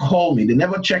never call me, they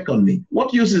never check on me,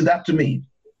 what use is that to me?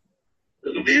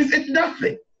 It's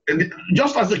nothing.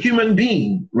 Just as a human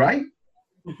being, right?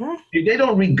 Mm-hmm. If they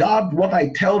don't regard what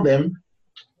I tell them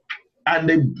and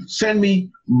they send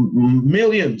me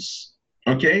millions,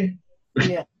 okay?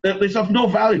 Yeah. It's of no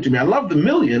value to me. I love the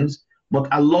millions, but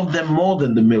I love them more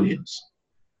than the millions.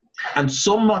 And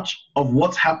so much of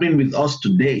what's happening with us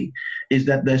today is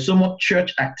that there's so much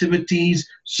church activities,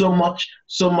 so much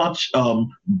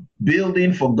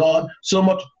building for God, so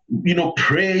much,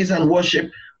 praise and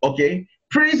worship. Okay,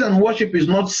 praise and worship is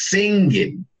not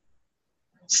singing.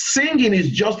 Singing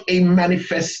is just a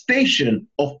manifestation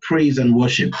of praise and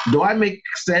worship. Do I make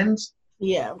sense?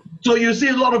 Yeah. So you see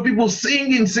a lot of people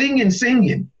singing,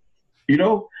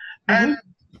 and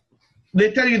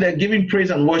they tell you they're giving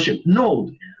praise and worship. No,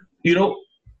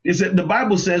 the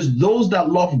Bible says those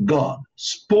that love God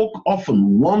spoke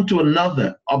often one to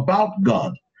another about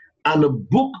God, and a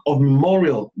book of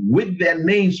memorial with their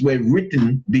names were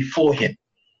written before him.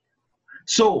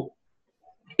 So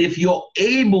if you're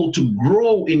able to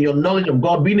grow in your knowledge of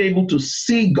God, being able to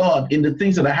see God in the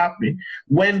things that are happening,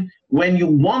 when you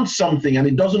want something and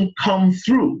it doesn't come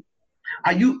through,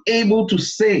 are you able to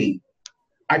say,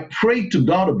 I prayed to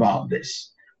God about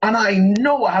this, and I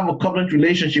know I have a covenant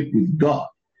relationship with God,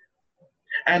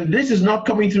 and this is not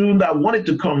coming through that I want it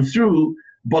to come through,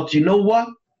 but you know what?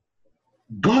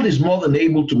 God is more than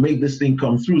able to make this thing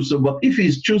come through. So, but if he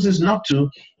chooses not to,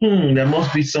 there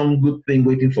must be some good thing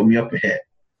waiting for me up ahead.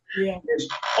 Yeah. There's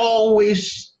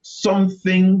always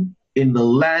something in the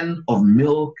land of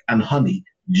milk and honey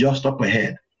just up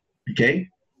ahead. Okay?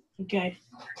 Okay.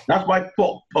 That's why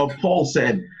Paul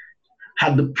said,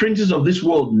 had the princes of this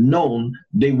world known,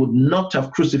 they would not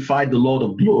have crucified the Lord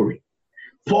of glory.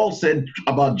 Paul said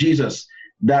about Jesus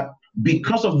that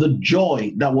because of the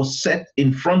joy that was set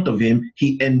in front of him,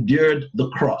 he endured the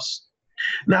cross.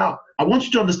 Now, I want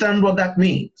you to understand what that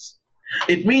means.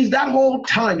 It means that whole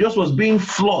time just was being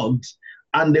flogged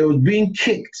and they were being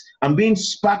kicked and being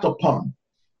spat upon,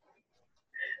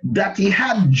 that he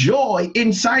had joy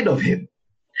inside of him.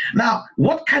 Now,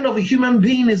 what kind of a human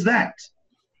being is that?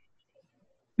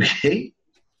 Okay?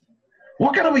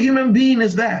 What kind of a human being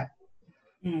is that?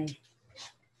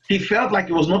 He felt like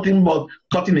it was nothing but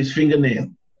cutting his fingernail.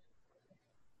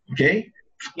 Okay?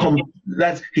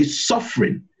 That his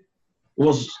suffering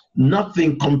was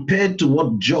nothing compared to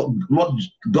what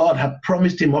God had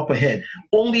promised him up ahead.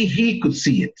 Only he could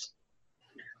see it.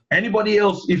 Anybody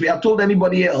else, if you had told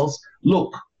anybody else,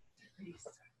 look,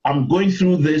 I'm going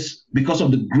through this because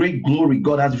of the great glory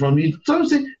God has from me. Some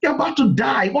say, you're about to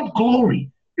die. What glory?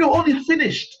 You're only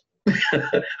finished.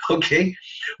 Okay?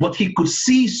 But he could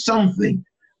see something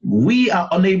we are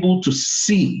unable to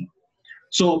see.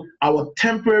 So our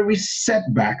temporary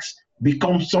setbacks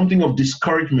become something of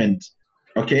discouragement,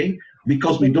 okay?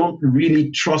 Because we don't really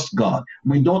trust God.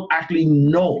 We don't actually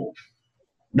know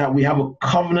that we have a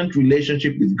covenant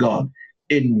relationship with God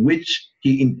in which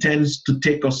he intends to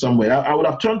take us somewhere. I would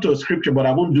have turned to a scripture, but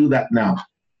I won't do that now.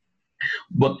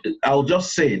 But I'll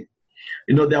just say it.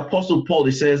 The Apostle Paul,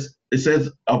 he says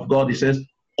of God, he says,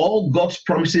 all God's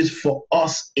promises for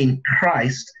us in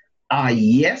Christ are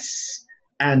yes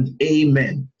and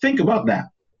amen. Think about that.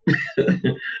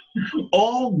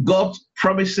 All God's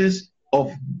promises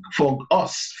for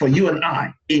us, for you and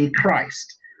I, in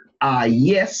Christ are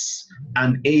yes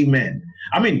and amen.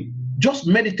 I mean, just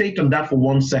meditate on that for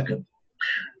 1 second.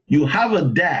 You have a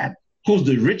dad who's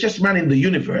the richest man in the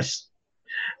universe,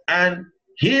 and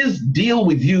his deal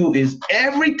with you is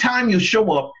every time you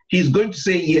show up, he's going to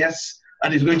say yes,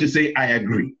 and he's going to say, I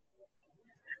agree.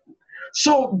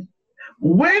 So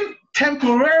when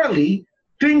temporarily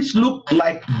things look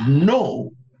like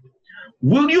no,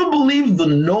 will you believe the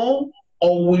no,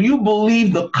 or will you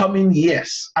believe the coming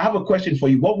yes? I have a question for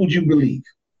you. What would you believe?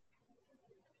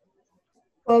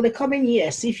 Well, the coming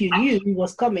yes, if you knew it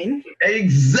was coming.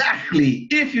 Exactly.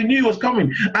 If you knew it was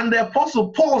coming. And the Apostle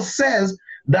Paul says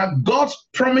that God's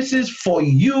promises for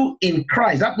you in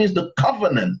Christ, that means the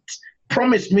covenant.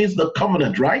 Promise means the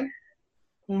covenant, right?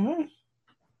 Mm-hmm.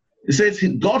 It says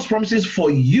God's promises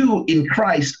for you in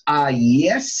Christ are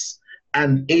yes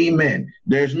and amen.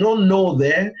 There's no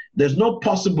there. There's no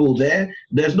possible there.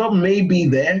 There's no maybe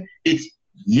there. It's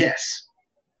yes.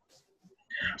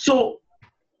 So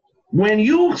when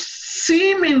you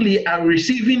seemingly are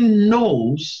receiving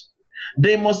no's,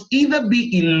 they must either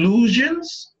be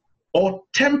illusions or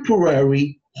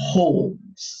temporary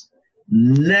holds.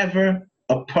 Never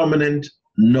a permanent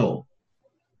no.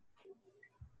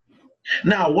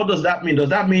 Now, what does that mean? Does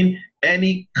that mean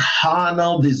any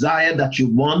carnal desire that you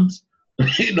want,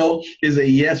 is a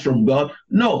yes from God?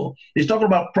 No. He's talking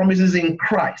about promises in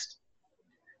Christ.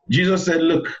 Jesus said,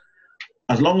 look,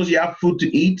 as long as you have food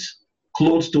to eat,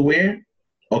 clothes to wear,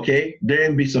 okay,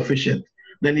 therein be sufficient.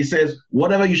 Then he says,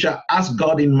 whatever you shall ask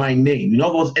God in my name. In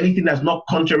other words, anything that's not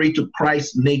contrary to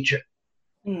Christ's nature.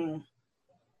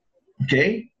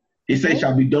 Okay? He says,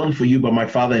 shall be done for you by my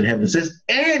Father in heaven. It says,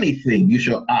 anything you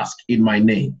shall ask in my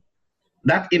name.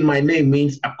 That in my name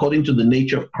means according to the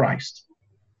nature of Christ.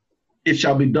 It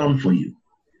shall be done for you.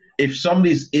 If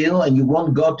somebody is ill and you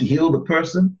want God to heal the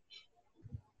person,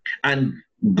 and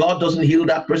God doesn't heal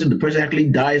that person, the person actually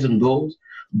dies and goes,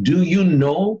 do you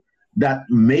know that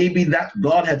maybe that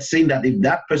God had seen that if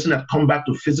that person had come back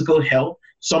to physical health,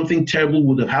 something terrible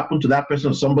would have happened to that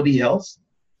person or somebody else?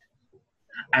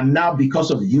 And now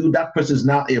because of you, that person is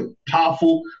now a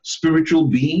powerful spiritual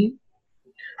being.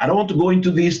 I don't want to go into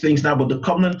these things now, but the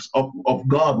covenant of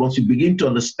God, once you begin to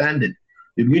understand it,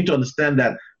 you begin to understand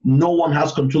that no one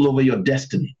has control over your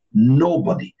destiny.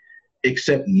 Nobody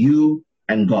except you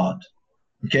and God.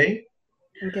 Okay?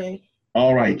 Okay.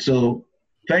 All right. So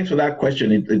thanks for that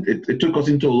question. It took us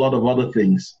into a lot of other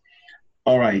things.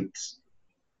 All right.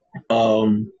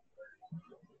 Do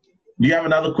you have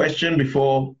another question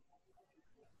before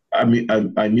I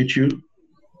mute you?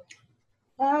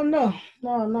 No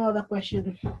other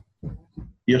question.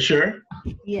 You're sure?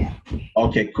 Yeah.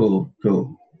 Okay, cool.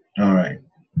 All right.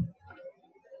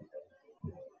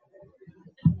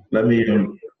 Let me,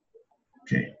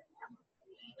 okay.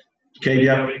 Okay, do you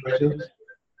have any questions?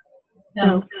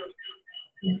 No.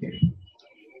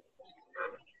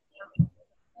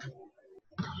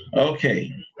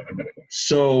 Okay.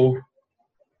 So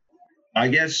I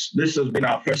guess this has been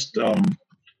our first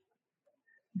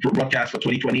broadcast for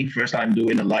 2020. First time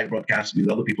doing a live broadcast with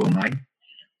other people online.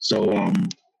 So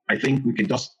I think we can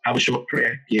just have a short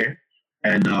prayer here,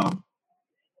 and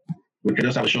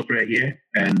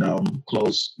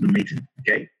close the meeting.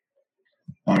 Okay.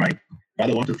 All right.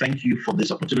 Father, I want to thank you for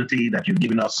this opportunity that you've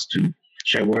given us to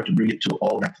share word, to bring it to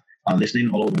all that are listening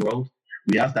all over the world.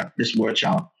 We ask that this word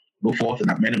shall go forth and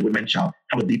that men and women shall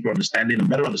have a deeper understanding, a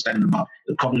better understanding about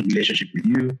the covenant relationship with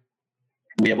you.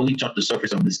 We have only touched the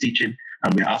surface of this teaching,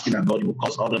 and we're asking that God will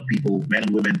cause other people, men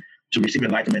and women, to receive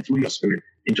enlightenment through your spirit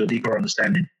into a deeper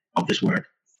understanding of this word.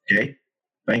 Okay?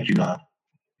 Thank you, God.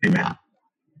 Amen.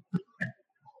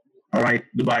 All right.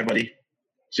 Goodbye, buddy.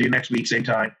 See you next week, same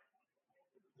time.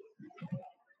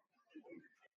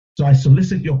 So I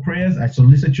solicit your prayers. I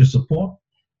solicit your support.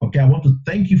 Okay, I want to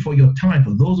thank you for your time.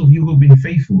 For those of you who've been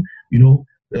faithful,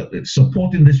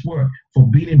 supporting this work, for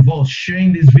being involved,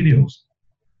 sharing these videos.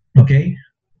 Okay,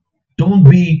 don't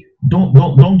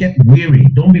get weary.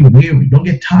 Don't be weary. Don't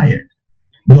get tired.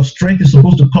 Your strength is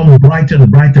supposed to come brighter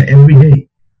and brighter every day.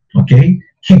 Okay,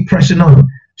 keep pressing on.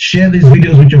 Share these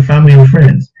videos with your family and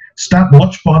friends. Start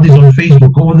watch parties on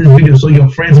Facebook over this video so your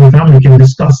friends and family can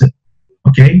discuss it.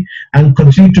 Okay, and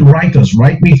continue to write us.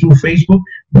 Write me through Facebook.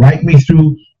 Write me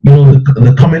through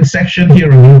the comment section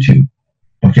here on YouTube.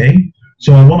 Okay,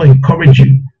 so I want to encourage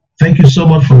you. Thank you so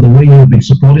much for the way you've been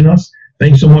supporting us.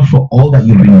 Thanks so much for all that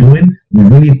you've been doing. We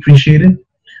really appreciate it.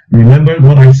 Remember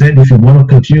what I said. If you want to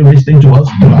continue listening to us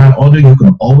via audio, you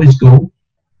can always go,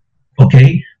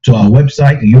 okay, to our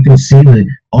website. You can see the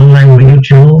online radio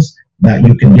channels that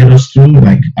you can get us through.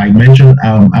 Like I mentioned,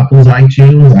 Apple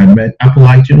iTunes.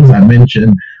 I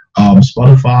mentioned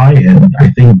Spotify, and I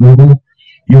think Google.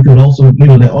 You can also, there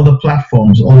are other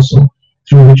platforms also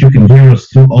through which you can hear us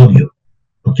through audio.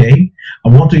 Okay, I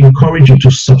want to encourage you to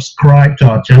subscribe to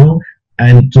our channel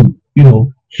and to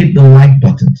hit the like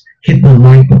buttons. hit the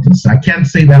like buttons. I can't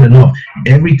say that enough.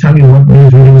 Every time you watch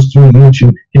these videos through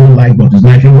YouTube, hit the like buttons.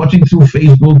 Now, if you're watching through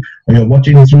Facebook or you're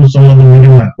watching through some other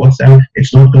medium like WhatsApp,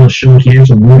 it's not going to show here,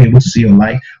 so we won't be able to see your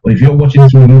like. But if you're watching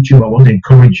through YouTube, I want to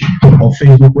encourage you, or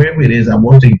Facebook, wherever it is, I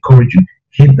want to encourage you,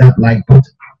 hit that like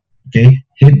button. Okay,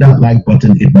 hit that like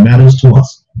button. It matters to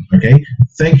us. Okay,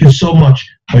 thank you so much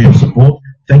for your support.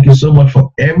 Thank you so much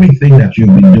for everything that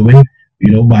you've been doing,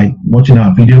 you know, by watching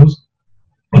our videos.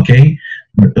 Okay,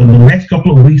 in the next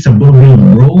couple of weeks, I'm going to be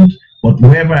on the road, but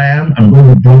wherever I am, I'm going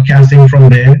to be broadcasting from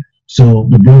there. So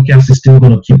the broadcast is still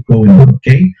going to keep going.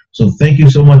 Okay, so thank you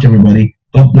so much, everybody.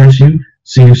 God bless you.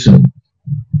 See you soon.